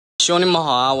兄弟们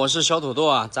好啊，我是小土豆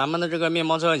啊。咱们的这个面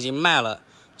包车已经卖了，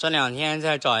这2天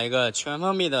再找一个全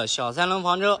封闭的小3轮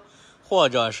房车，或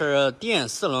者是电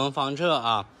4轮房车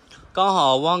啊。刚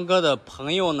好汪哥的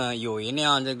朋友呢有一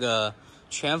辆这个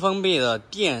全封闭的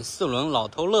电4轮老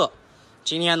头乐，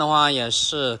今天的话也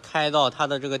是开到他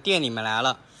的这个店里面来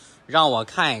了，让我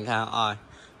看一看啊。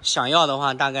想要的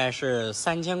话大概是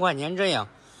3000块钱这样。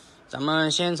咱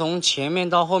们先从前面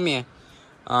到后面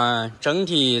整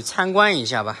体参观一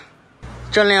下吧。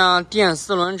这辆电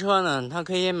4轮车呢，它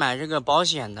可以买这个保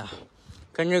险的，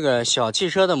跟这个小汽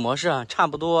车的模式啊差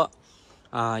不多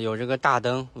啊，有这个大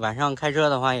灯，晚上开车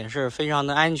的话也是非常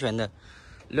的安全的。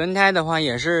轮胎的话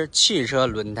也是汽车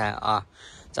轮胎啊。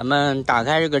咱们打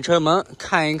开这个车门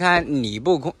看一看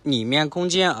里面空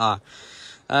间啊。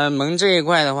门这一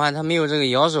块的话它没有这个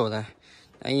摇手的，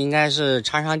应该是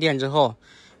插上电之后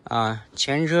啊，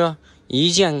前车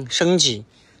一键升起，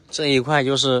这一块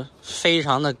就是非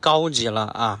常的高级了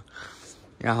啊。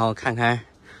然后看看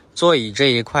座椅这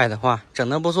一块的话整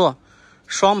得不错，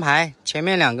双排，前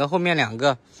面2个后面2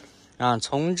个啊。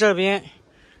从这边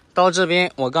到这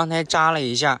边我刚才扎了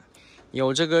一下，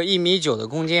有这个1.9米的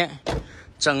空间。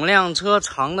整辆车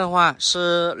长的话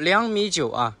是2.9米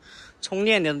啊，充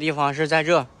电的地方是在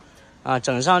这啊，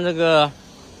整上这个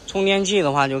充电器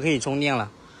的话就可以充电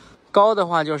了。高的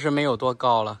话就是没有多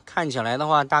高了，看起来的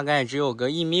话大概只有个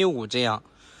1.5米这样。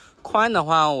宽的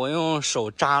话我用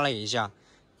手扎了一下，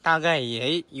大概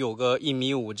也有个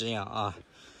1.5米这样啊，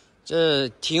这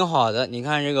挺好的。你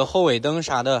看这个后尾灯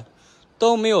啥的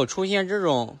都没有出现这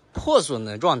种破损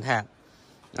的状态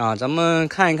啊。咱们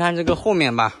看一看这个后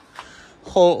面吧，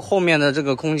后面的这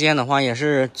个空间的话也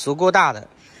是足够大的，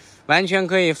完全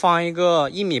可以放一个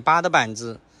1.8米的板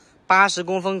子，80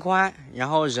公分宽，然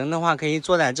后人的话可以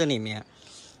坐在这里面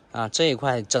啊，这一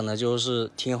块整的就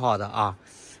是挺好的啊。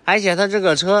而且它这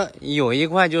个车有一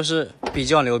块就是比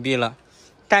较牛逼了，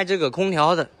带这个空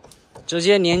调的，直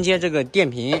接连接这个电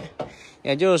瓶，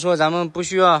也就是说咱们不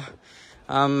需要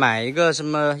买一个什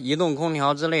么移动空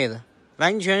调之类的，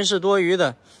完全是多余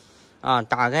的啊。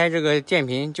打开这个电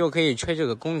瓶就可以吹这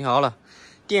个空调了。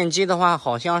电机的话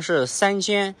好像是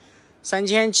3000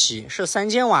起，是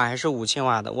3000瓦还是5000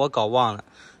瓦的，我搞忘了，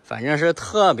反正是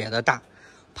特别的大，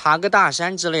爬个大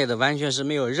山之类的完全是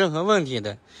没有任何问题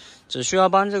的。只需要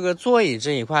帮这个座椅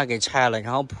这一块给拆了，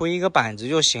然后铺一个板子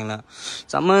就行了。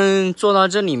咱们坐到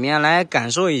这里面来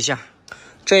感受一下。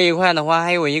这一块的话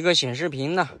还有一个显示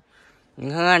屏呢，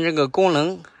你看看这个功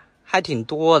能还挺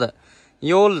多的，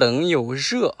有冷有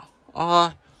热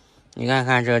啊。你看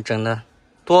看这整的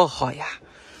多好呀，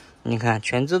你看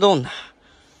全自动的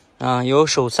啊，有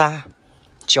手刹、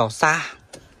脚刹、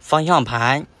方向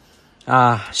盘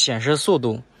啊，显示速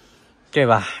度，对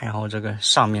吧？然后这个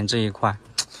上面这一块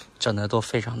整的都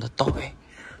非常的到位，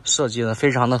设计的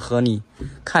非常的合理，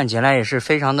看起来也是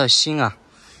非常的新啊。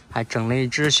还整了一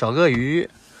只小鳄鱼，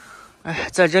哎，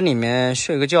在这里面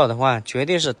睡个觉的话绝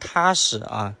对是踏实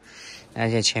啊。而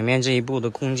且前面这一步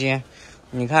的空间，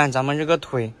你看咱们这个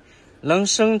腿能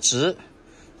伸直，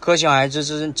可想而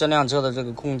知这辆车的这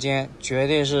个空间绝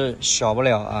对是小不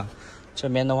了啊。这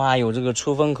边的话有这个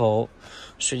出风口，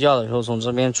睡觉的时候从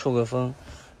这边出个风，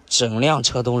整辆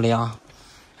车都凉。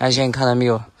而且你看到没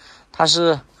有，它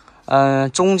是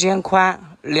中间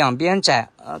宽两边窄，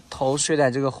头睡在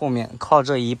这个后面靠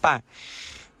这一半，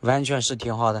完全是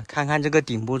挺好的。看看这个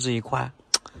顶部这一块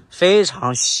非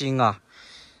常新啊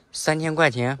，3000块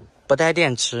钱不带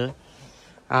电池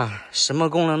啊，什么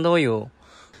功能都有，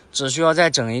只需要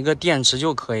再整一个电池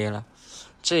就可以了。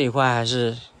这一块还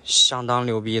是相当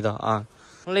牛逼的啊。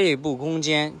内部空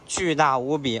间巨大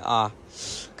无比啊，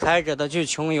开着的去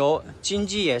穷游，经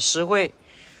济也实惠，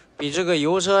比这个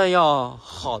油车要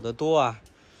好得多啊。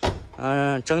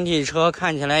整体车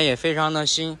看起来也非常的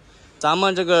新。咱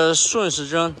们这个顺时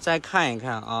针再看一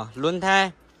看啊，轮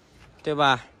胎对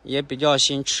吧也比较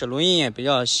新，齿轮也比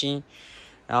较新，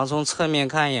然后从侧面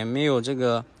看也没有这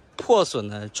个破损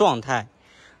的状态，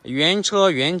原车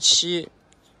原漆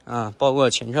啊，包括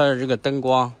前车的这个灯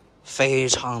光非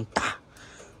常大，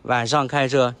晚上开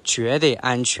车绝对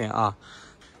安全啊。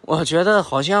我觉得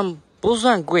好像不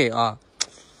算贵啊，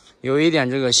有一点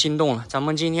这个心动了。咱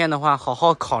们今天的话好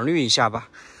好考虑一下吧。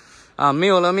啊，没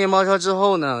有了面包车之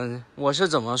后呢，我是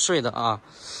怎么睡的啊？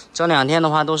这2天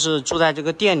的话都是住在这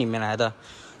个店里面来的。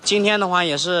今天的话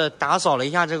也是打扫了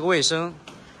一下这个卫生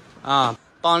啊，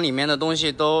帮里面的东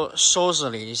西都收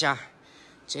拾了一下。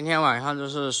今天晚上就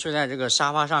是睡在这个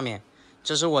沙发上面，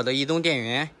这是我的移动电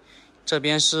源，这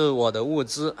边是我的物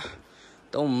资。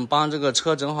等我们帮这个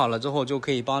车整好了之后，就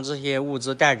可以帮这些物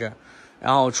资带着，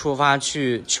然后出发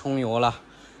去穷游了。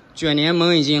卷帘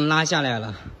门已经拉下来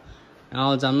了，然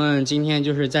后咱们今天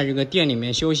就是在这个店里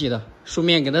面休息的，顺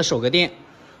便给它守个店。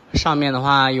上面的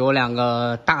话有2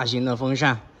个大型的风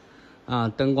扇，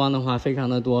灯光的话非常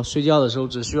的多，睡觉的时候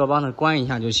只需要帮它关一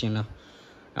下就行了。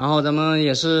然后咱们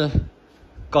也是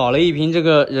搞了一瓶这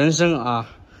个人参啊，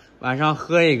晚上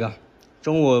喝一个，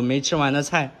中午没吃完的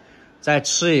菜再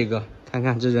吃一个，看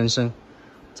看这人参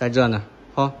在这呢，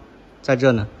在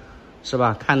这呢，是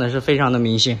吧？看的是非常的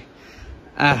明显。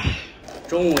哎，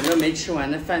中午这没吃完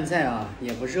的饭菜啊，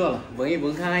也不热了，闻一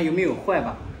闻看看有没有坏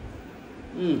吧。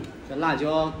这辣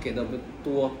椒给的不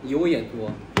多，油也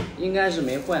多，应该是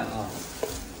没坏啊。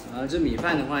这米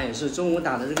饭的话也是中午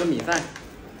打的这个米饭，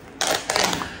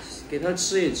给它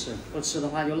吃一吃，不吃的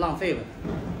话就浪费了。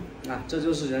这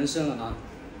就是人参啊，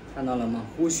看到了吗？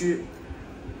胡须，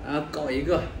搞一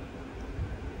个，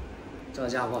这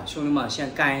家伙，兄弟们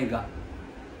先干一个。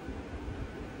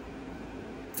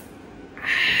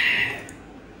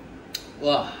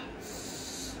哇，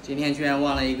今天居然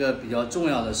忘了一个比较重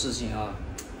要的事情啊！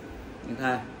你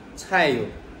看，菜有，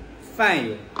饭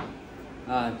有，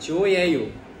酒也有，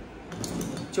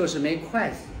就是没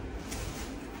筷子，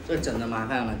这整的麻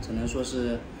烦了，只能说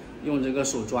是用这个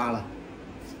手抓了。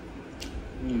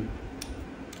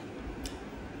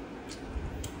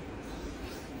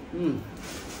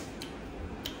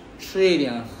吃一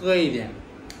点，喝一点，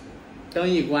灯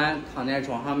一关，躺在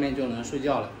床上面就能睡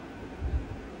觉了。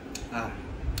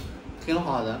挺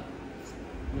好的。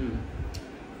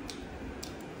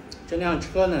这辆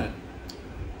车呢，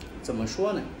怎么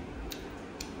说呢？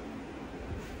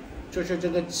就是这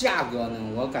个价格呢，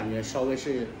我感觉稍微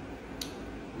是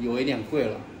有一点贵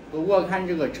了。不过看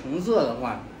这个成色的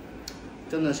话，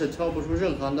真的是挑不出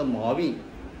任何的毛病，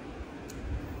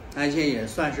而且也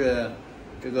算是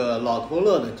这个老头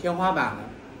乐的天花板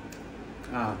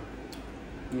了。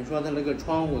你说它那个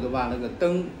窗户对吧？那个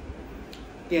灯、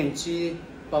电机，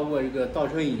包括这个倒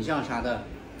车影像啥的，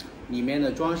里面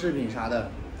的装饰品啥的，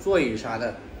座椅啥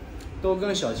的，都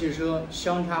跟小汽车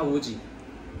相差无几。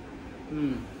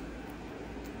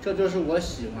这就是我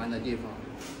喜欢的地方。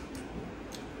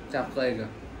再喝一个。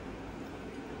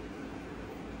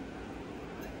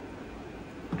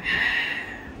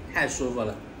太舒服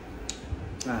了。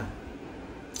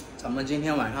咱们今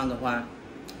天晚上的话，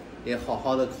也好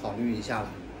好的考虑一下了。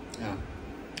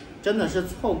真的是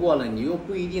错过了，你又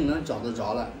不一定能找得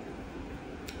着了。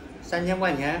3000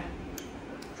块钱，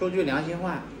说句良心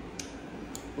话，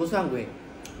不算贵，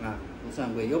不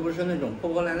算贵，又不是那种破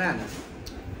破烂烂的。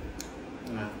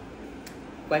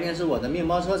关键是我的面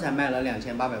包车才卖了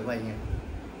2800块钱，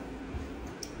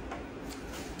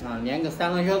连个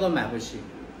3轮车都买不起，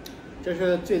这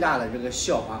是最大的这个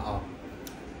笑话啊！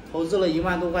投资了1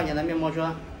万多块钱的面包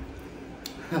车，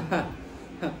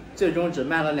最终只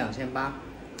卖了2800。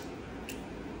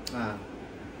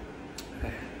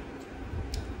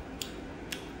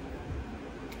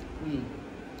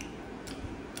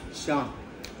香，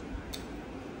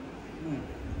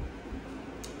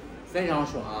非常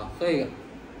爽啊！喝一个。